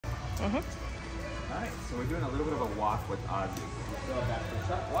Alright, so we're doing a little bit of a walk with Ozzie. So back to the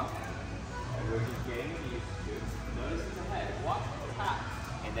truck, walk. And we're just getting used to. Notice his head. Walk, tap.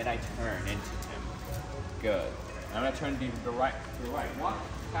 And then I turn into him. Good. And I'm going to turn to the right. Walk,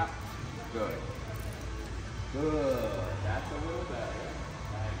 tap. Good. Good. That's a little better.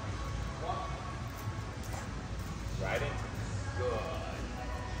 Right. Walk. Right into. Good.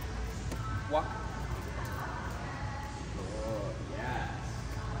 Walk. Good. Yes.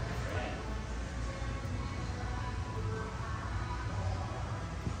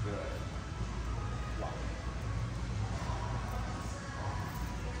 Good. Walk.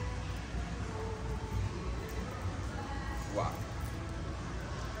 Walk.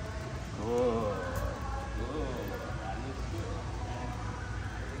 Good. Good. That looks good.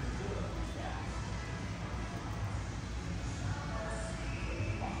 Good. Yeah.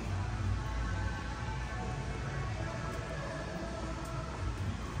 Walk.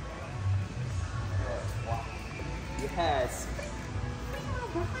 Good. Walk. Yes.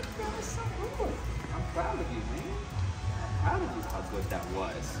 That was so good. I'm proud of you, man. I'm proud of you how good that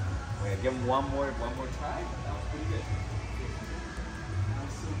was. We're gonna give him one more try. That was pretty good. That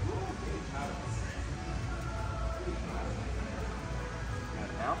was so good. Pretty proud of us. Pretty proud of us. And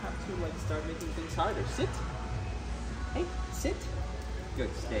now have to like start making things harder. Sit. Hey, sit.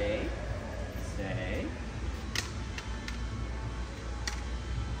 Good. Stay. Stay.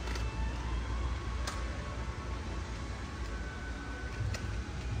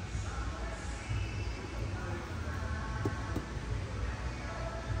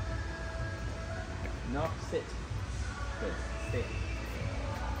 No, sit. Good. Stay.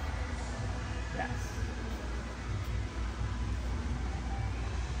 Yes.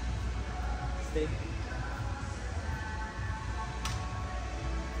 Stay.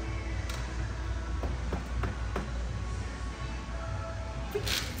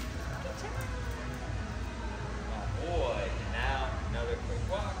 Oh boy. Now another quick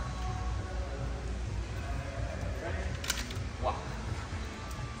walk. Walk.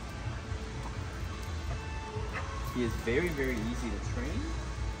 He is very, very easy to train.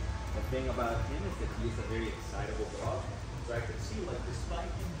 The thing about him is that he is a very excitable dog. So I could see, like, despite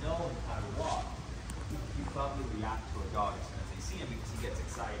him knowing how to walk, he probably react to a dog as soon as they see him because he gets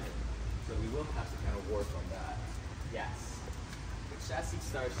excited. So we will have to kind of work on that. Yes. As he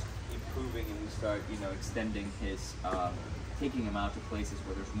starts improving and we start, extending his, taking him out to places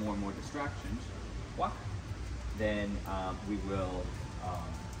where there's more and more distractions, walk, then we will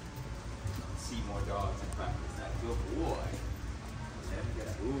see more dogs and practice that. Good boy.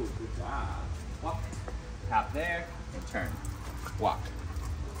 Ooh, good job. Walk. Tap there and turn. Walk.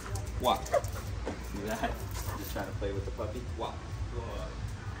 Walk. See that? Just trying to play with the puppy. Walk. Good.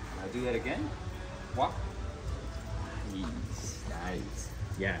 Now do that again. Walk. Nice. Nice.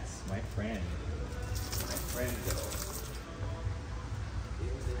 Yes, my friend. My friend goes.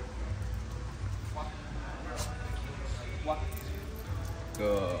 Walk. Walk.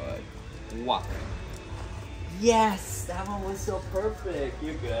 Good. Walk. Yes, that one was so perfect.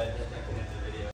 You're good.